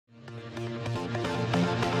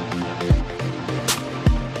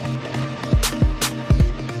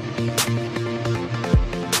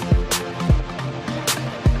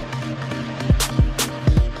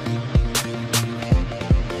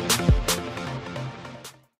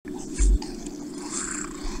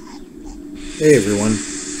Hey everyone,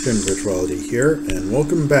 ShinVirtuality here, and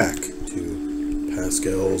welcome back to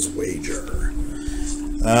Pascal's Wager.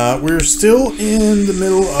 We're still in the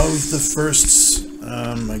middle of the first,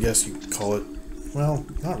 I guess you could call it, well,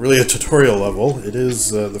 not really a tutorial level. It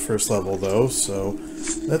is the first level though, so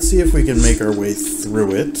let's see if we can make our way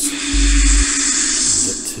through it and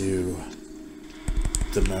get to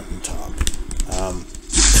the mountaintop. I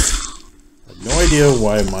have no idea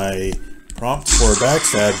why my prompt for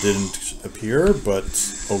backstab didn't appear, but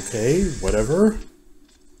okay, whatever.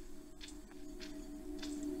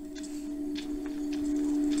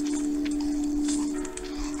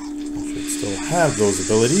 I should still have those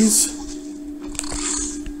abilities.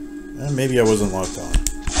 And maybe I wasn't locked on.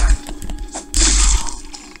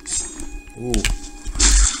 Ooh.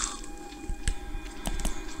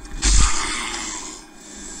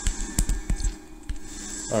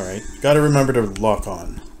 Alright, gotta remember to lock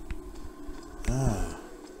on.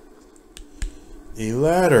 A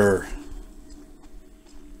ladder.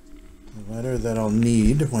 A ladder that I'll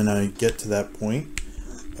need when I get to that point.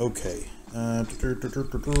 Okay. Let's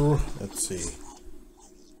see.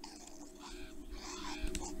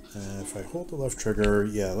 If I hold the left trigger,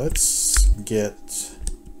 yeah, let's get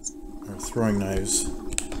our throwing knives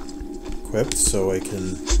equipped so I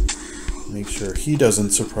can make sure he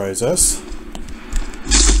doesn't surprise us.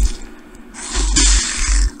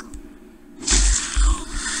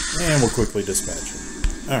 And we'll quickly dispatch him.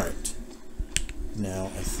 Alright. Now,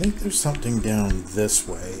 I think there's something down this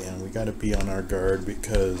way, and we gotta be on our guard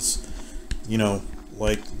because, you know,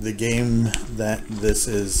 like the game that this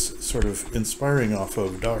is sort of inspiring off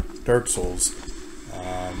of Dark Souls,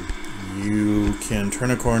 you can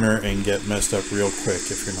turn a corner and get messed up real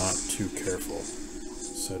quick if you're not too careful.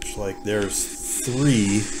 Such like there's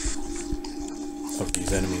 3 of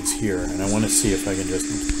these enemies here, and I want to see if I can just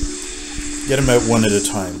get them out one at a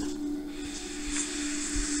time.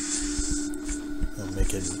 That'll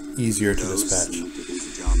make it easier to dispatch.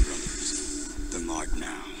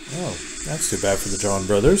 Oh, that's too bad for the John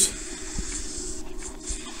brothers.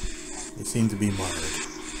 They seem to be marred.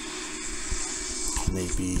 Can they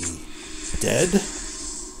be dead?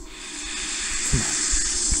 Come on.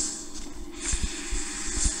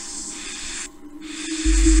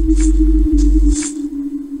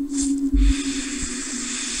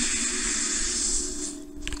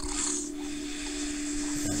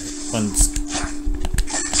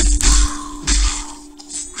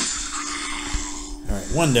 Alright,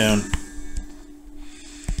 one down.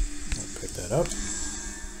 I'll pick that up.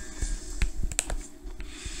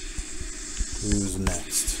 Who's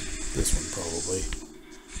next? This one probably.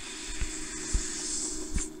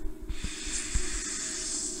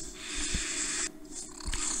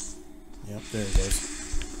 Yep, there it goes.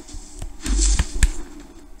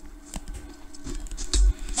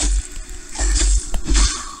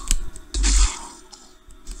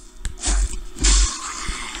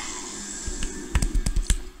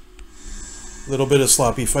 Little bit of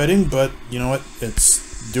sloppy fighting, but you know what?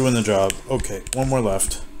 It's doing the job. Okay, one more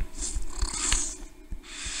left.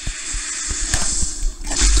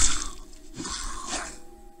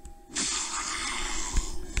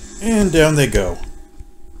 And down they go.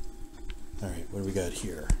 Alright, what do we got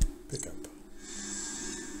here? Pick up.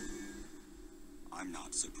 I'm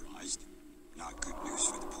not surprised. Not good news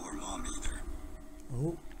for the poor mom either.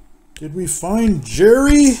 Oh, did we find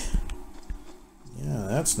Jerry? Yeah,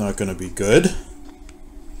 that's not going to be good.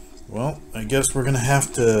 Well, I guess we're going to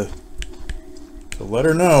have to let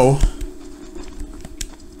her know.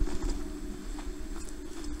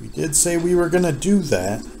 We did say we were going to do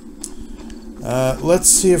that. Let's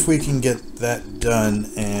see if we can get that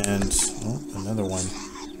done and... Oh, another one.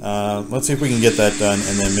 Let's see if we can get that done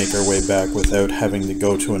and then make our way back without having to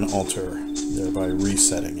go to an altar, thereby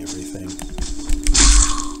resetting everything.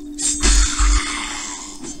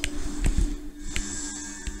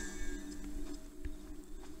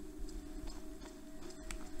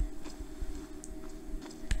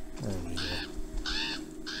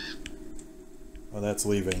 That's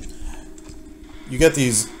leaving. You get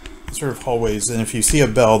these sort of hallways, and if you see a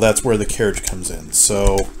bell, that's where the carriage comes in.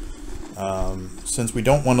 So, since we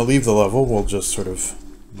don't want to leave the level, we'll just sort of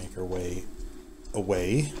make our way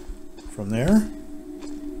away from there.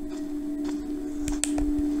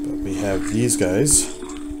 But we have these guys.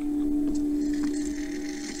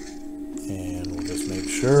 And we'll just make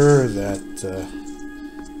sure that...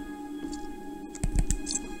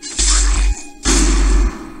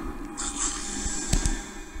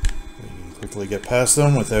 quickly get past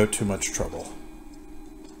them without too much trouble.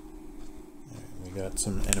 Right, we got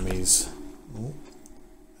some enemies. Oh,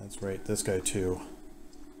 that's right, this guy too.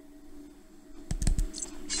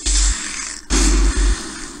 We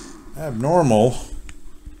abnormal.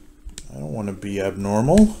 I don't want to be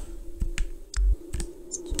abnormal.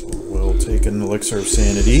 So we'll take an elixir of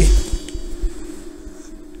sanity.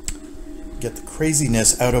 Get the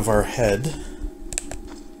craziness out of our head.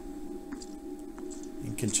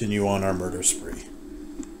 And continue on our murder spree.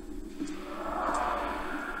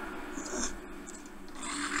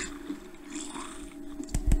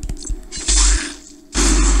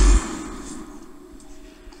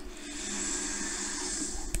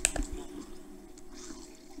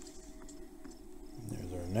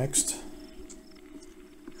 Next.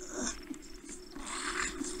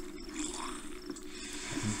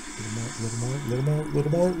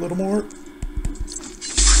 Little more.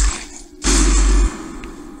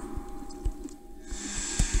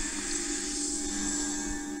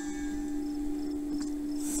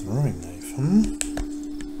 Throwing knife,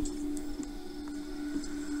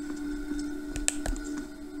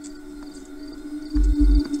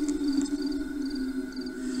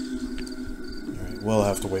 We'll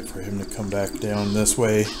have to wait for him to come back down this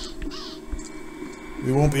way.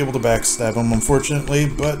 We won't be able to backstab him, unfortunately,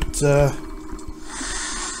 but at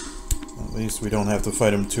least we don't have to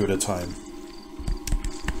fight him two at a time.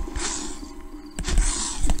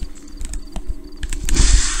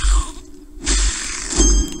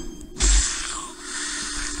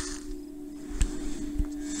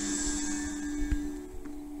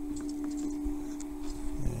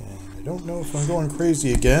 And I don't know if I'm going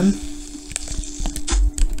crazy again.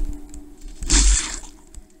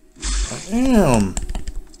 Damn.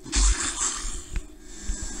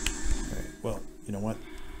 Alright, well, you know what?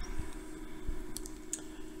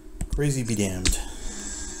 Crazy be damned.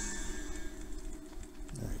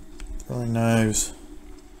 Alright, throwing knives.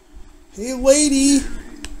 Hey, lady!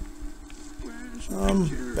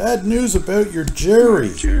 Bad news about your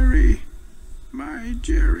Jerry. My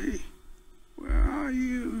Jerry. Where are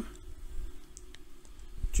you?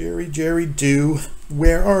 Jerry do.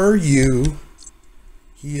 Where are you?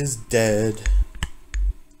 He is dead.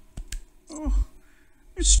 Oh,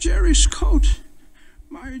 it's Jerry's coat.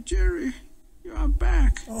 My Jerry, you are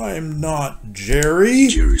back. I'm not Jerry.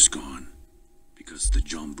 Jerry's gone. Because the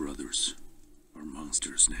John brothers are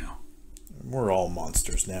monsters now. We're all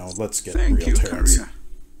monsters now. Let's get Thank real, you, Terrance. Courier.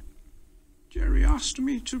 Jerry asked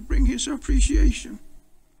me to bring his appreciation.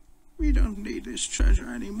 We don't need this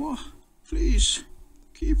treasure anymore. Please,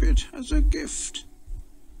 keep it as a gift.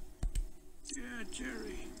 Dear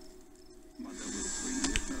Jerry, Mother will bring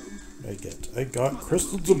you home. I got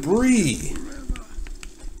crystal debris.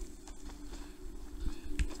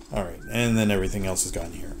 Alright, and then everything else is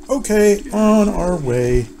gone here. Okay, on our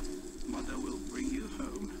way. Mother will bring you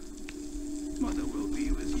home. Mother will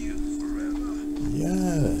be with you forever.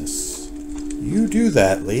 Yes. You do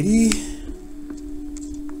that, lady.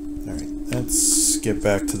 Alright, let's get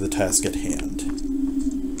back to the task at hand.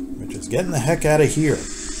 Which is getting the heck out of here.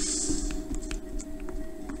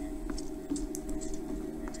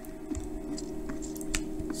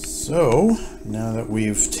 So, now that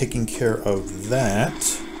we've taken care of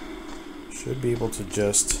that, should be able to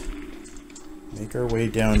just make our way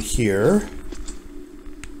down here.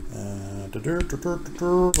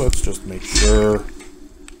 Let's just make sure.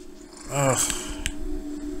 I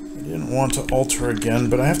didn't want to alter again,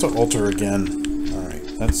 but I have to alter again. Alright,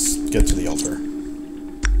 let's get to the altar.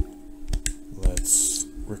 Let's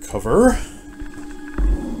recover.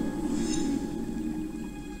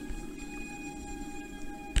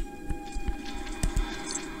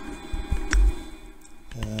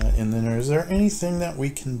 And then is there anything that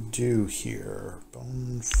we can do here?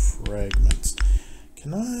 Bone fragments.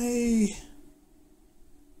 Can I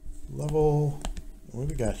level... What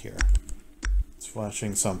do we got here? It's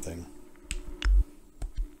flashing something.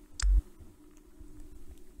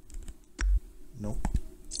 Nope.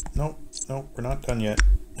 Nope. Nope. We're not done yet.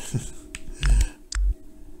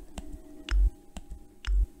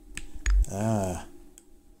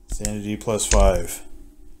 Sanity +5.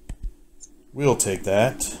 We'll take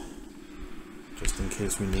that. Just in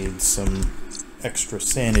case we need some extra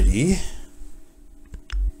sanity.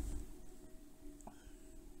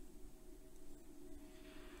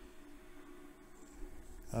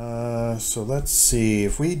 So let's see.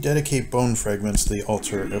 If we dedicate bone fragments to the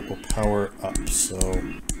altar, it will power up. So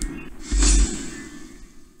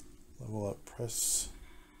level up, press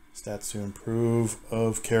stats to improve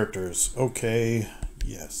of characters. Okay,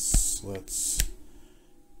 yes, let's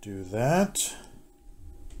do that.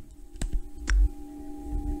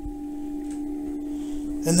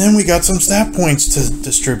 And then we got some stat points to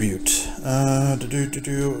distribute.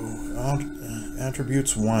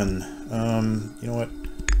 Attributes 1. You know what?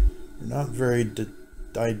 We're not very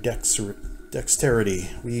Dexterity.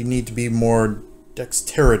 We need to be more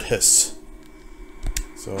dexteritous.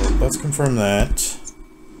 So let's confirm that.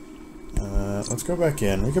 Let's go back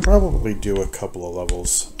in. We could probably do a couple of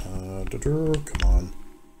levels. Come on.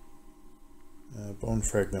 Bone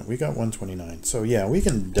fragment. We got 129. So yeah, we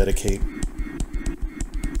can dedicate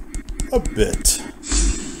a bit.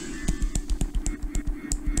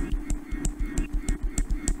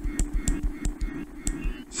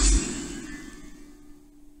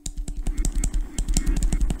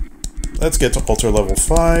 Let's get to altar level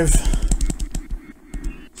 5.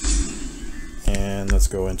 And let's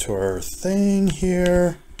go into our thing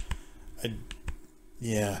here.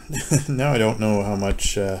 Yeah, now I don't know how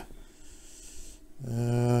much,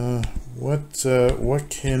 what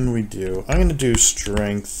can we do? I'm going to do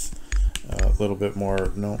strength a little bit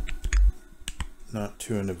more. No, not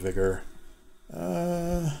 2 into vigor.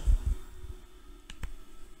 And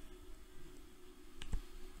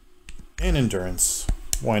endurance.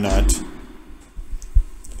 Why not?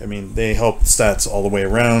 I mean, they help stats all the way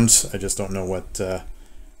around. I just don't know what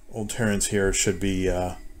old Terrance here should be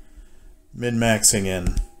min-maxing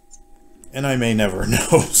in. And I may never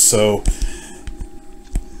know, so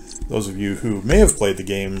those of you who may have played the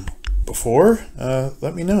game before,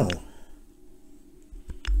 let me know.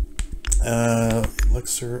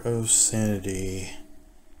 Elixir of Sanity.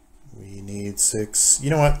 We need 6.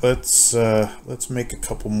 You know what? Let's make a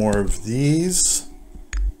couple more of these.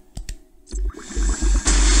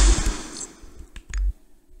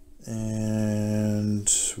 And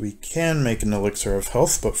we can make an elixir of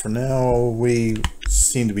health, but for now we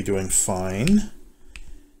seem to be doing fine.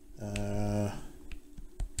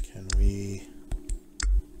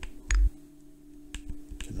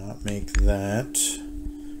 Cannot make that.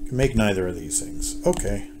 Can make neither of these things.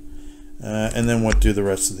 Okay. And then what do the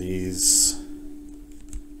rest of these?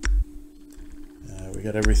 We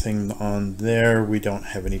got everything on there. We don't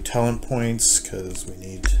have any talent points because we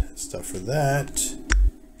need stuff for that.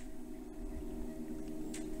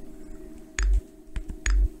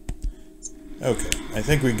 Okay, I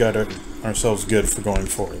think we got ourselves good for going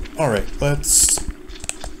forward. Alright, let's...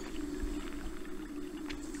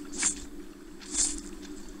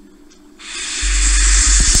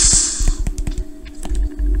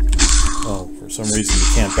 Oh, for some reason you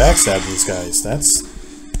can't backstab these guys. That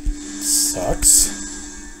sucks.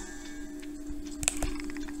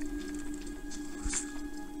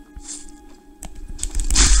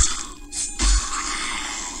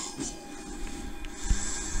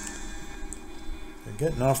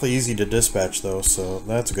 Getting awfully easy to dispatch though, so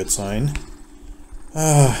that's a good sign.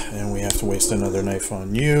 And we have to waste another knife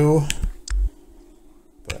on you.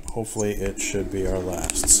 But hopefully it should be our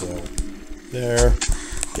last. So, there.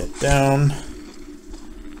 Get down.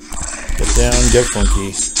 Get down, get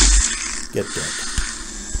funky. Get dead.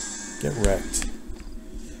 Get wrecked.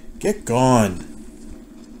 Get gone.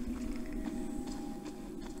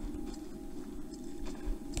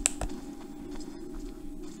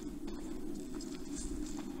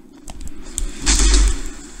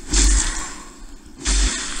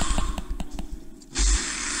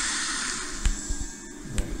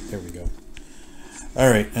 There we go.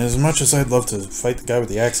 Alright, as much as I'd love to fight the guy with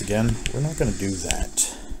the axe again, we're not going to do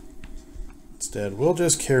that. Instead, we'll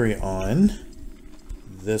just carry on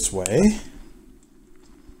this way.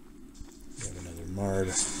 We have another Mard.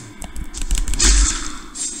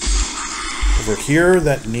 Over here,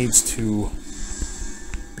 that needs to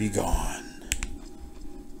be gone.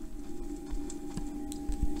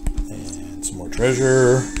 And some more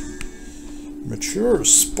treasure. Mature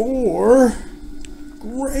spore.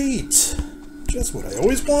 Great! Just what I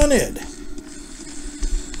always wanted.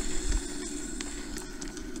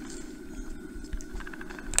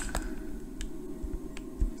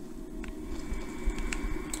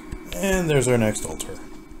 And there's our next altar.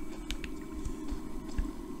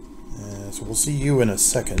 So we'll see you in a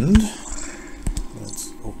second.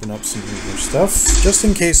 Let's open up some more stuff, just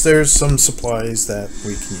in case there's some supplies that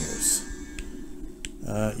we can use.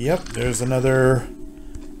 Yep, there's another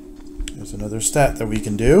stat that we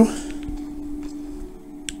can do.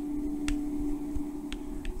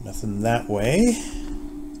 Nothing that way.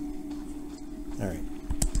 Alright.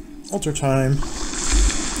 Altar time.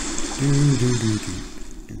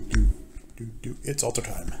 It's altar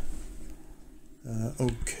time.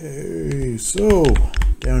 Okay, so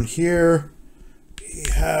down here we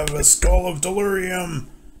have a skull of delirium,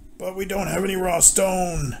 but we don't have any raw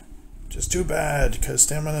stone. Just too bad, because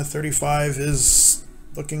stamina 35 is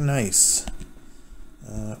looking nice.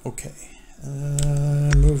 Okay.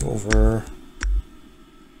 Move over.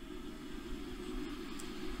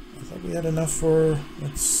 I thought we had enough for...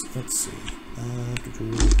 Let's see.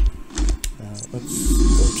 Let's go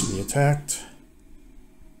to the attacked.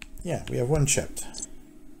 Yeah, we have one chipped.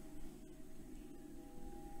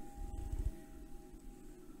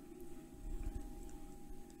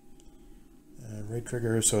 Right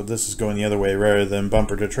trigger, so this is going the other way. Rather than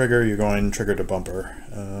bumper to trigger, you're going trigger to bumper.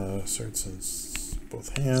 Starts in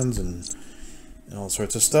both hands and all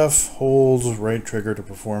sorts of stuff. Hold right trigger to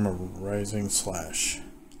perform a rising slash.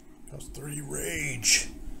 Costs 30 rage.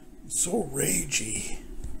 So ragey.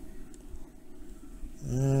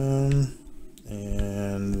 And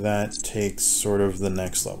that takes sort of the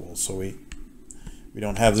next level. So we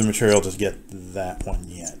don't have the material to get that one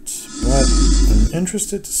yet. But I'm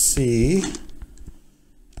interested to see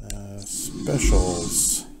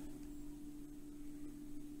specials.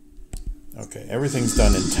 Okay, everything's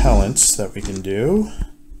done in talents that we can do.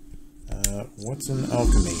 What's in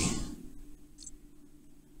alchemy?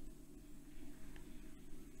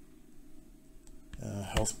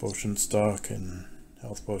 Health potion stock and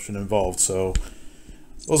health potion involved, so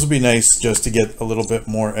those would be nice just to get a little bit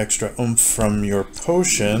more extra oomph from your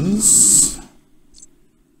potions.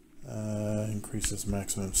 Increases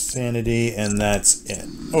maximum sanity, and that's it.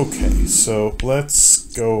 Okay, so let's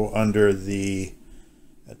go under the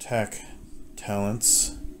attack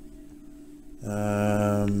talents.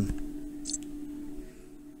 A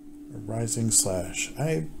rising slash.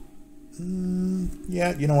 Yeah,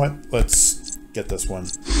 you know what? Let's get this one.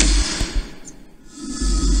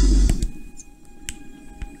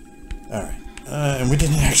 Alright, and we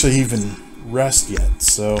didn't actually even rest yet,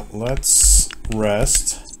 so let's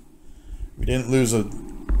rest. We didn't lose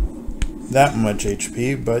that much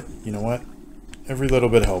HP, but you know what? Every little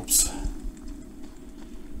bit helps.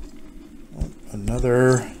 Oh,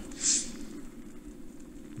 another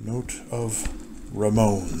note of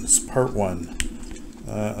Ramones, part 1.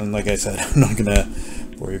 And like I said, I'm not going to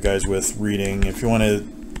bore you guys with reading. If you want to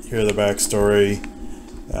hear the backstory,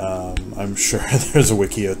 I'm sure there's a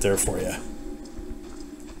wiki out there for you.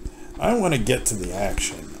 I want to get to the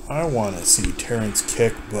action. I want to see Terrance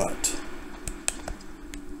kick butt.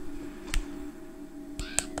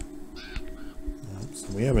 So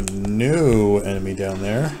we have a new enemy down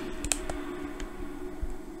there.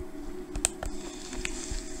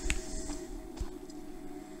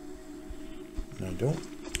 No, I don't.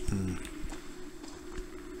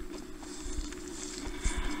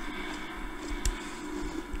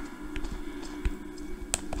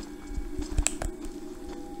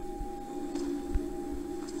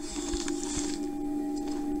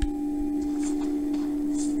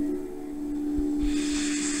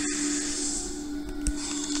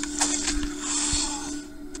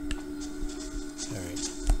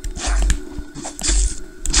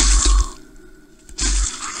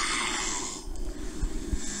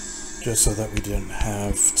 Just so that we didn't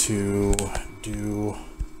have to do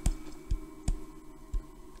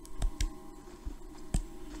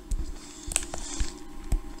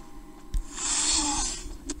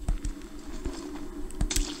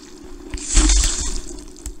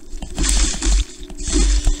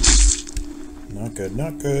not good,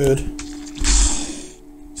 not good.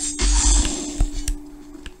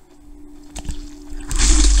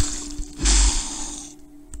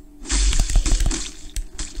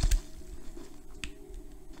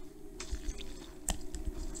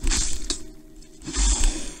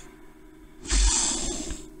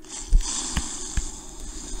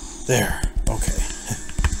 There, okay.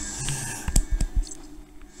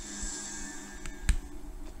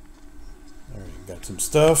 Alright, got some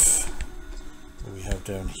stuff. What do we have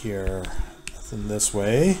down here? Nothing this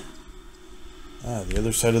way. Ah, the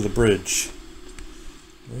other side of the bridge.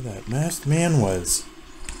 Where that masked man was.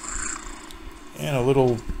 And a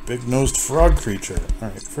little big-nosed frog creature.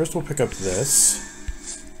 Alright, first we'll pick up this.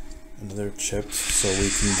 Another chip, so we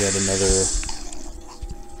can get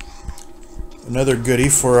another goodie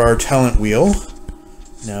for our talent wheel.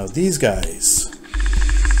 Now these guys.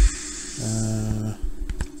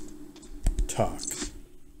 Talk.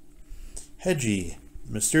 Heggem,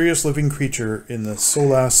 mysterious living creature in the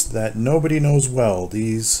Solas that nobody knows well.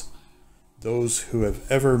 Those who have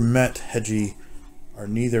ever met Heggem are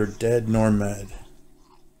neither dead nor mad.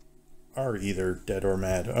 Are either dead or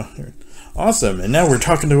mad. Oh, awesome, and now we're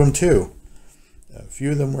talking to him too. A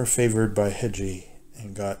few of them were favored by Heggem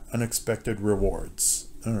and got unexpected rewards.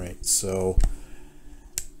 Alright, so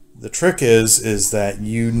the trick is that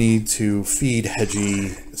you need to feed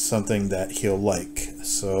Heggem something that he'll like.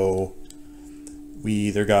 So we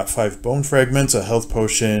either got 5 bone fragments, a health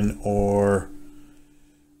potion, or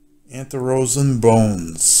Anthrozoan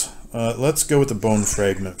bones. Let's go with the bone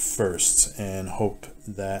fragment first and hope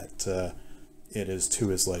that it is to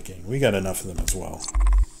his liking. We got enough of them as well.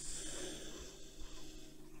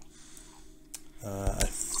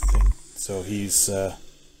 So he's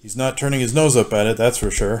not turning his nose up at it, that's for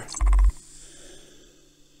sure.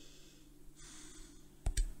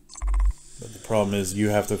 But the problem is you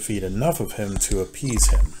have to feed enough of him to appease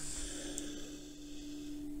him.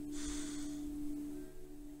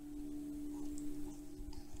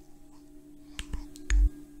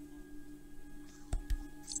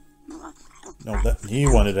 No, he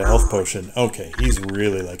wanted a health potion. Okay, he's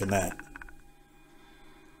really liking that.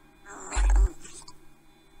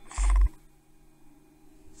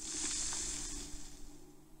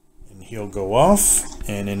 And he'll go off,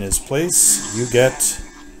 and in his place, you get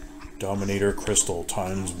Dominator Crystal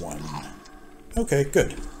 ×1. Okay,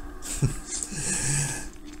 good.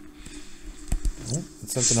 Oh, and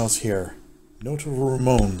something else here. Note of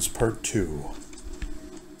Ramones, Part 2.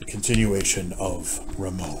 The continuation of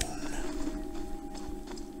Ramon.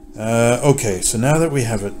 Okay, so now that we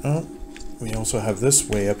have it... Oh, we also have this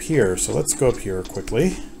way up here. So let's go up here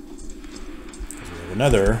quickly. We have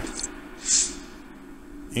another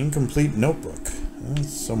incomplete notebook.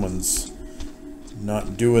 Someone's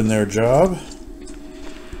not doing their job.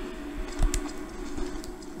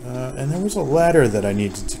 And there was a ladder that I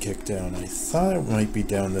needed to kick down. I thought it might be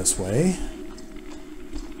down this way.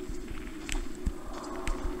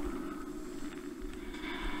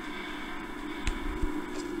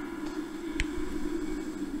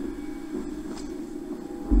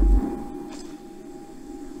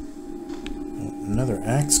 Another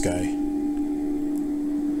axe guy.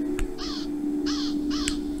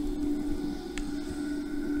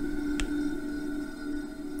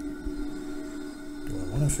 Do I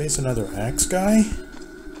want to face another axe guy?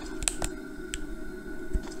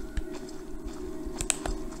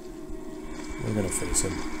 We're gonna face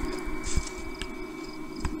him.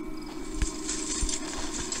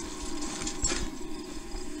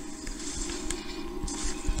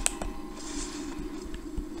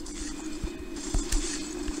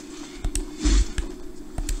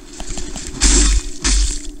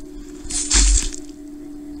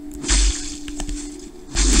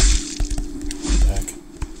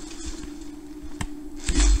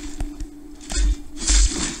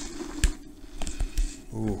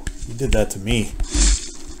 Did that to me.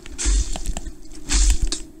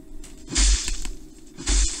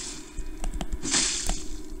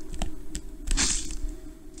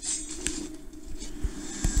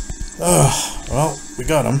 Well, we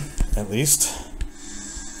got him, at least.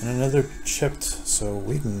 And another chipped, so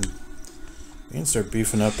we can start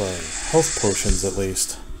beefing up our health potions at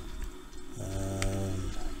least.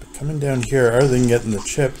 But coming down here, other than getting the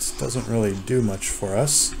chipped, doesn't really do much for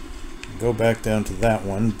us. Go back down to that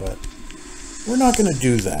one, but we're not going to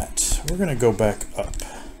do that. We're going to go back up.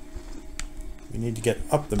 We need to get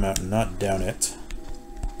up the mountain, not down it.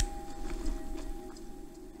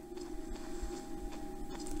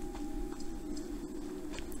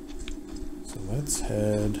 So let's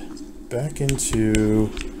head back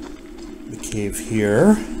into the cave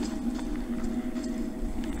here.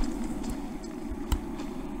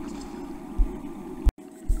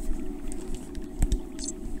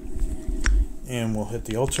 And we'll hit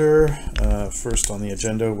the altar. First on the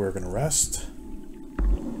agenda, we're going to rest.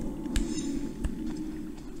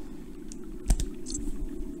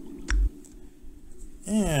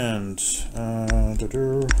 And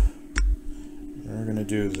we're going to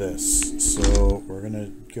do this. So we're going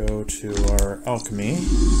to go to our alchemy.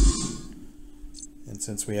 And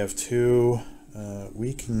since we have 2,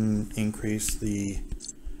 we can increase the...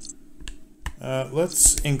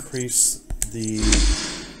 let's increase the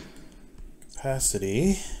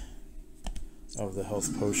capacity of the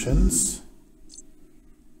health potions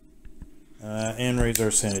and raise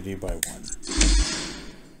our sanity by 1.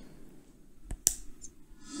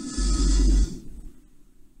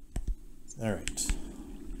 Alright.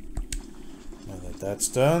 Now that that's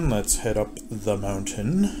done, let's head up the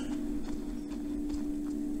mountain.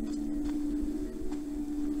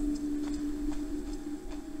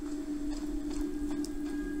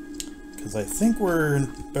 Because I think we're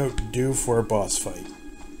about due for a boss fight.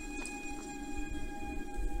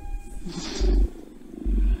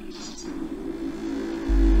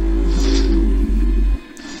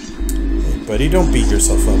 Hey buddy, don't beat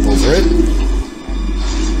yourself up over it.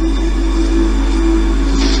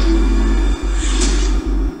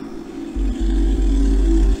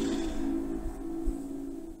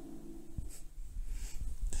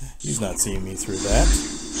 He's not seeing me through that.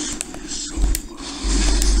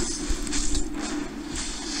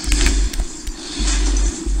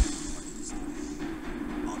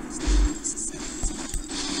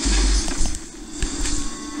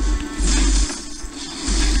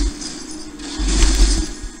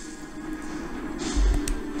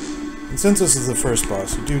 since this is the first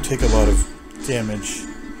boss, you do take a lot of damage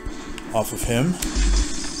off of him.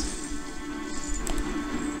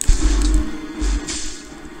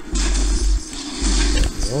 But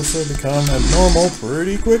you also become abnormal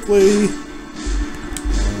pretty quickly.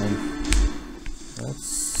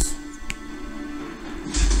 That's...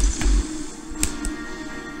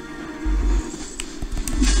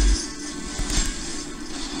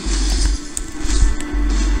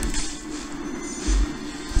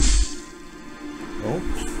 Oh.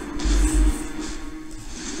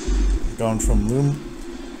 Gone from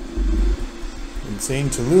insane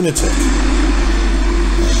to lunatic.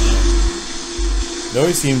 It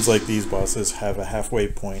always seems like these bosses have a halfway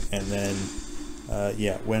point, and then,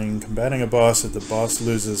 yeah, when combating a boss, if the boss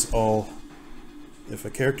loses all... If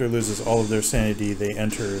a character loses all of their sanity, they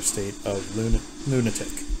enter a state of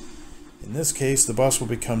lunatic. In this case, the boss will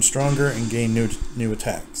become stronger and gain new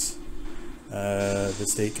attacks. The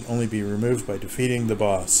state can only be removed by defeating the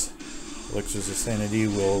boss. Elixirs of sanity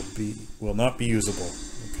will not be usable.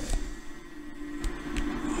 Okay.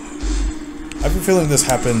 I have a feeling this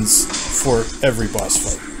happens for every boss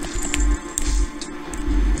fight.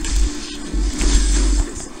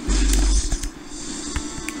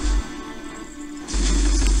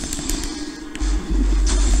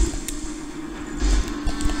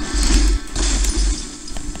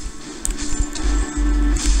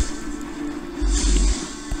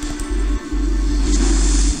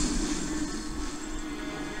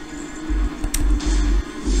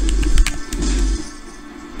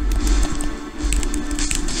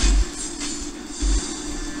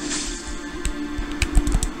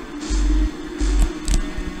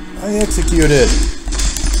 I executed.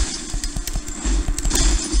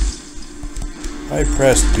 I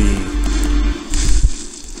pressed B.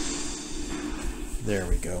 There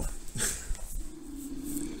we go.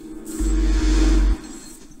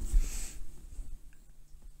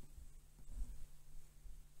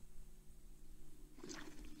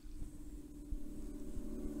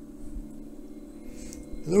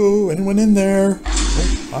 Hello, anyone in there?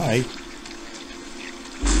 Oh, hi.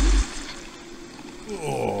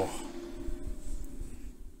 Oh.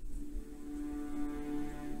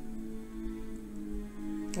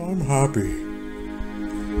 I'm happy.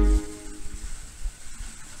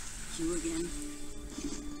 You again?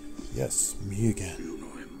 Yes, me again. You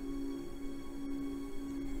know him.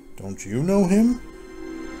 Don't you know him?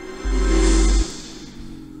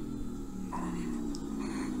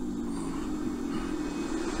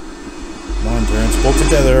 Come on, Terrance, pull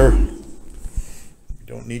together. We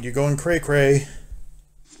don't need you going cray-cray.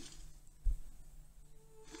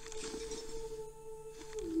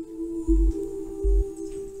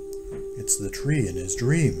 It's the tree in his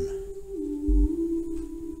dream.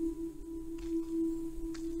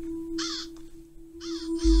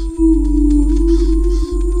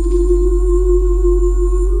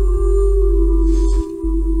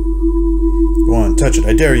 Go on, touch it,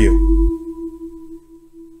 I dare you.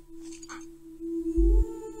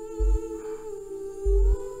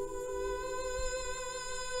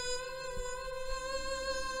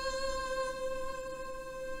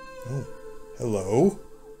 Oh, hello?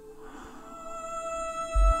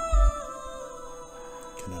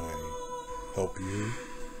 Can I help you?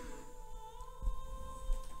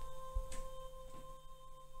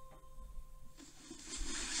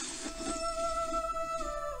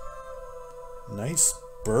 Nice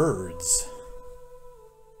birds.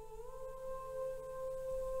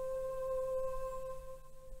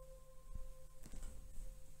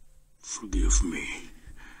 Forgive me.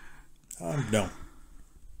 No.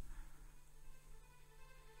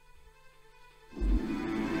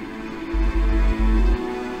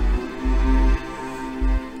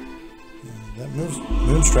 That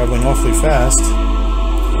moon's traveling awfully fast.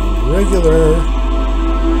 And regular.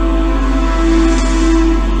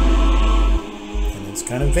 And it's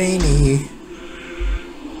kind of veiny.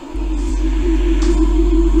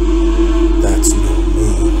 That's no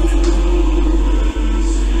moon.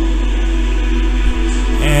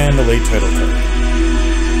 And the late title card.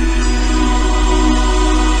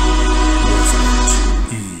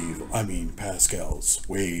 Resident Evil. I mean, Pascal's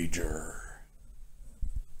Wager.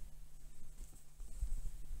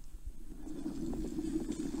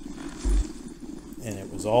 And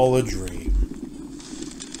it was all a dream.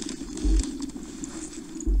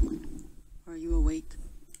 Are you awake?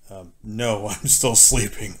 No, I'm still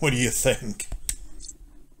sleeping. What do you think?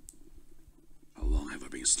 How long have I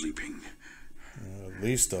been sleeping? At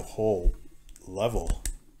least a whole level.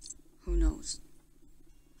 Who knows?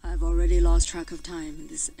 I've already lost track of time in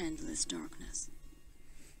this endless darkness.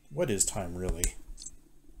 What is time, really?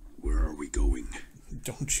 Where are we going?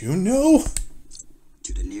 Don't you know?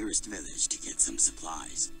 To the nearest village to get some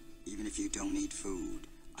supplies. Even if you don't need food,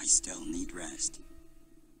 I still need rest.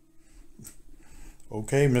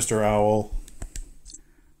 Okay, Mr. Owl.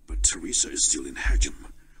 But Teresa is still in Heggem.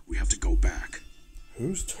 We have to go back.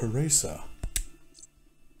 Who's Teresa?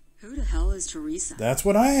 Who the hell is Teresa? That's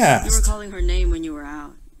what I You asked. were calling her name when you were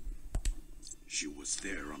out. She was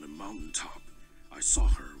there on the mountaintop. I saw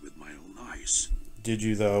her with my own eyes. Did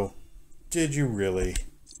you, though? Did you really?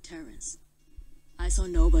 Terrance, I saw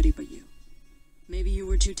nobody but you. Maybe you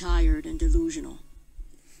were too tired and delusional.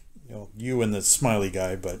 You know, you and the smiley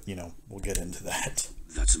guy, but, you know, we'll get into that.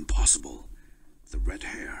 That's impossible. The red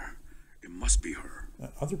hair. It must be her.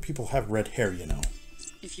 Other people have red hair, you know.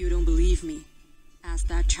 If you don't believe me, ask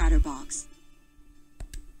that chatterbox.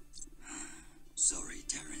 Sorry,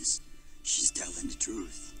 Terrance. She's telling the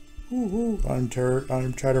truth. Ooh, I'm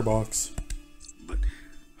Chatterbox. But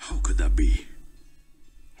how could that be?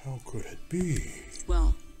 How could it be?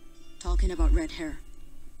 Well, talking about red hair,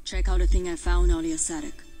 check out a thing I found on the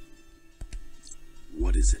ascetic.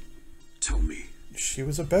 What is it? Tell me. She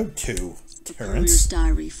was about to, The courier's Terrance.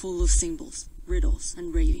 diary full of symbols, riddles,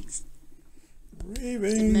 and ravings. It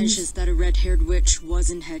Ravings. mentions that a red-haired witch was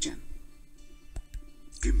in Heggem.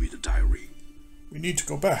 Give me the diary. We need to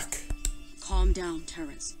go back. Calm down,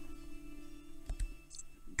 Terrance.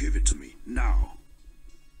 Give it to me, now.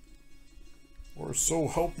 Or so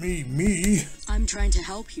help me. I'm trying to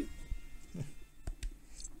help you.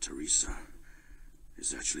 Teresa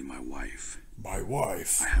is actually my wife. My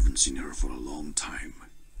wife. I haven't seen her for a long time.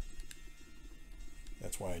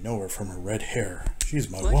 That's why I know her from her red hair. She's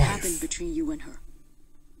my What wife. happened between you and her?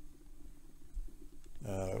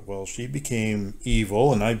 Well, she became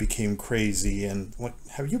evil and I became crazy. And what?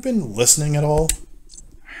 Have you been listening at all?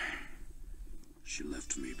 She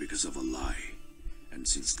left me because of a lie. And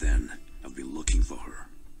since then, I've been looking for her.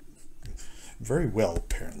 Very well,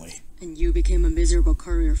 apparently. And you became a miserable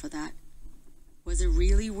courier for that. Was it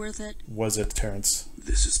really worth it? Was it, Terrance?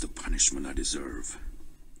 This is the punishment I deserve.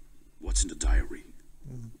 What's in the diary?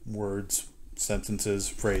 Words, sentences,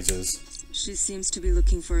 phrases. She seems to be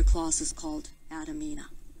looking for a Colossus called Adamina.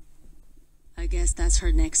 I guess that's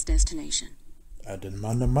her next destination.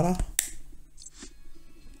 Adamana.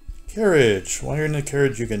 Carriage. While you're in the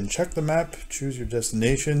carriage, you can check the map, choose your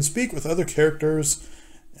destination, speak with other characters,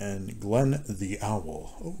 and Glenn the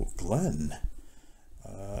Owl. Oh, Glenn.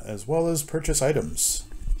 As well as purchase items.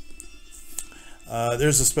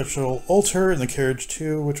 There's a special altar in the carriage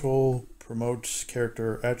too, which will promote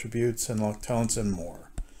character attributes, unlock talents, and more.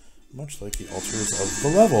 Much like the altars of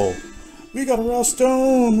the level. We got a raw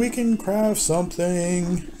stone! We can craft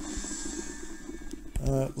something!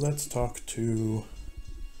 Let's talk to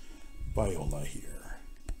Viola here.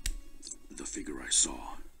 The figure I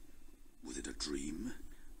saw. Was it a dream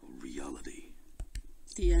or reality?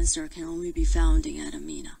 The answer can only be found in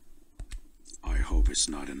Adamina. I hope it's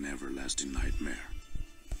not an everlasting nightmare.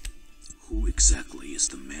 Who exactly is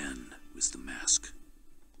the man with the mask?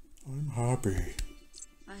 I'm happy.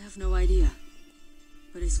 I have no idea,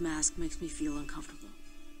 but his mask makes me feel uncomfortable.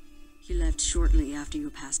 He left shortly after you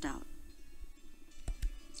passed out.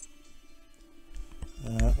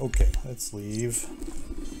 Okay, let's leave.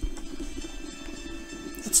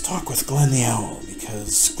 Let's talk with Glenn the Owl,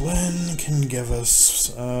 because Glenn can give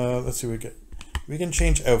us, let's see what we get. We can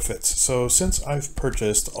change outfits. So since I've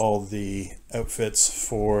purchased all the outfits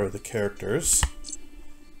for the characters,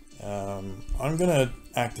 I'm gonna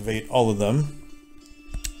activate all of them.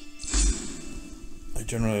 I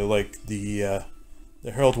generally like the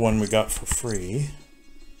Herald one we got for free.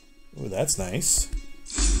 Oh, that's nice.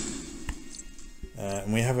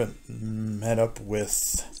 And we haven't met up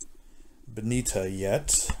with Benita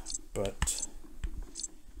yet, but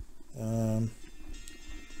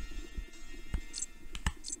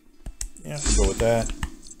yeah, we'll go with that.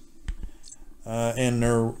 And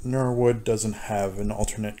Norwood doesn't have an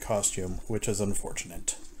alternate costume, which is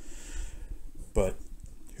unfortunate. But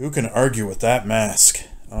who can argue with that mask?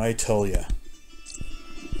 I tell ya.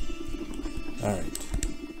 Alright.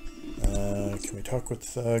 Can we talk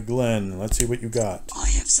with Glenn? Let's see what you got. I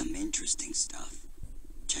have some interesting stuff.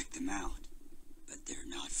 Check them out. But they're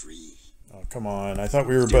not free. Oh, come on. I thought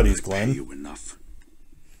we were buddies, Didn't I Glenn. pay you enough?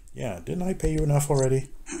 Yeah, didn't I pay you enough already?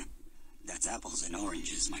 That's apples and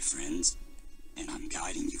oranges, my friends. And I'm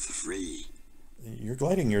guiding you for free. You're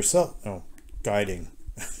gliding yourself. Oh, guiding.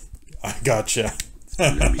 I gotcha.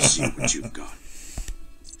 Let me see what you've got.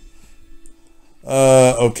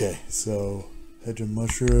 Okay, so Heggem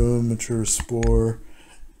mushroom, mature spore.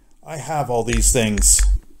 I have all these things.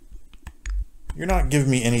 You're not giving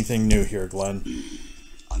me anything new here, Glenn.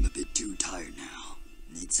 I'm a bit too tired now.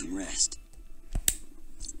 need some rest.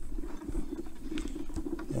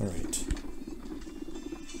 All right.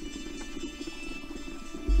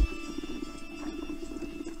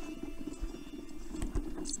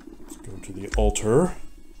 Let's go to the altar.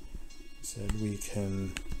 Said we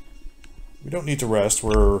don't need to rest.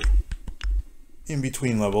 We're in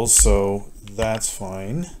between levels, so that's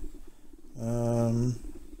fine.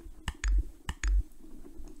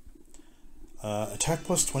 Attack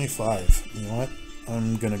plus 25. You know what?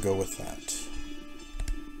 I'm gonna go with that.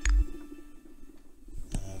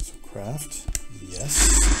 So craft,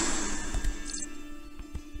 yes.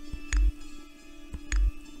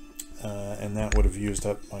 And that would have used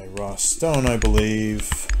up my raw stone, I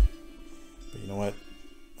believe. But you know what?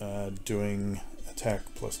 Doing attack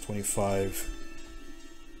plus 25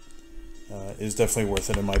 is definitely worth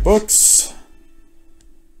it in my books.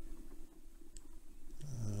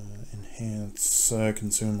 Enhance,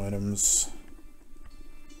 consume items.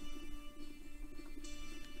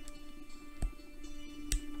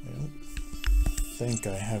 I don't think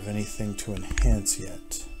I have anything to enhance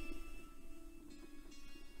yet.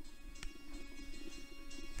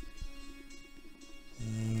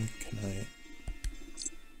 Can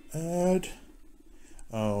I add?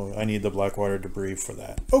 Oh, I need the Blackwater debris for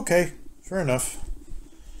that. Okay, fair enough.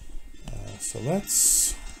 So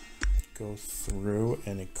let's go through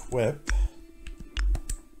and equip.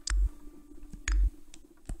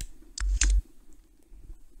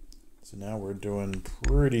 So now we're doing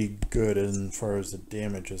pretty good as far as the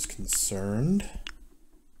damage is concerned.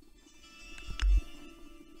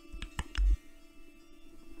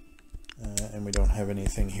 And we don't have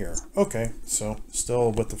anything here. Okay, so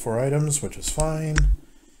still with the 4 items, which is fine.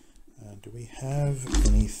 Do we have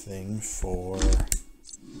anything for...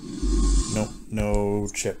 Nope, no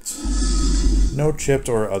chipped. No chipped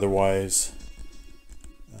or otherwise.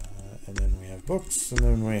 And then we have books, and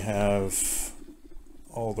then we have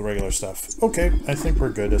all the regular stuff. Okay, I think we're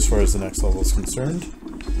good as far as the next level is concerned. I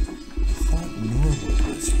thought Norwood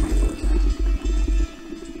was here.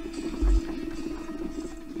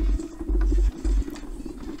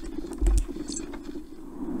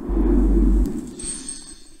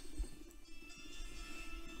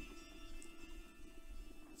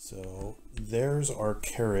 So there's our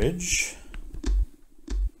carriage.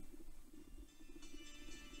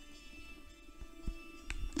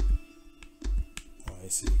 Oh, I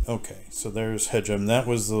see. Okay, so there's Heggem. That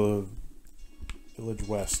was the Village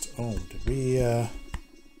West. Oh, did we, Oh,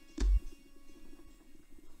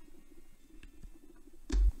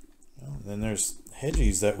 then there's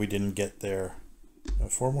Hedgies that we didn't get there.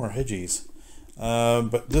 4 more Hedgies.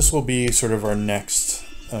 But this will be sort of our next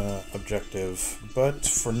objective. But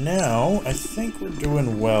for now, I think we're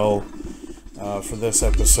doing well for this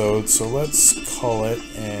episode. So let's call it,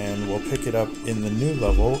 and we'll pick it up in the new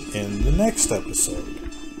level in the next episode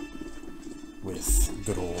with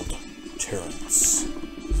good old Terrance.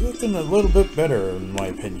 He's looking a little bit better, in my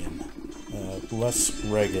opinion. Less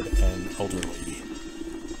ragged and elderly.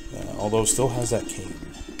 Although still has that cane.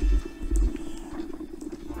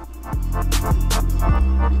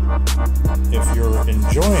 If you're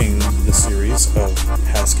enjoying the series of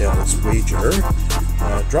Pascal's Wager,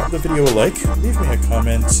 drop the video a like, leave me a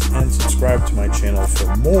comment, and subscribe to my channel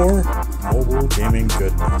for more mobile gaming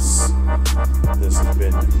goodness. This has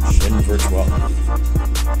been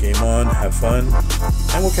ShinVirtuality. Game on, have fun,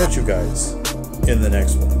 and we'll catch you guys in the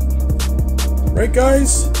next one. Right,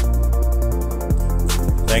 guys?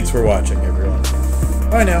 Thanks for watching, everyone.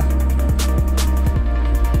 Bye now.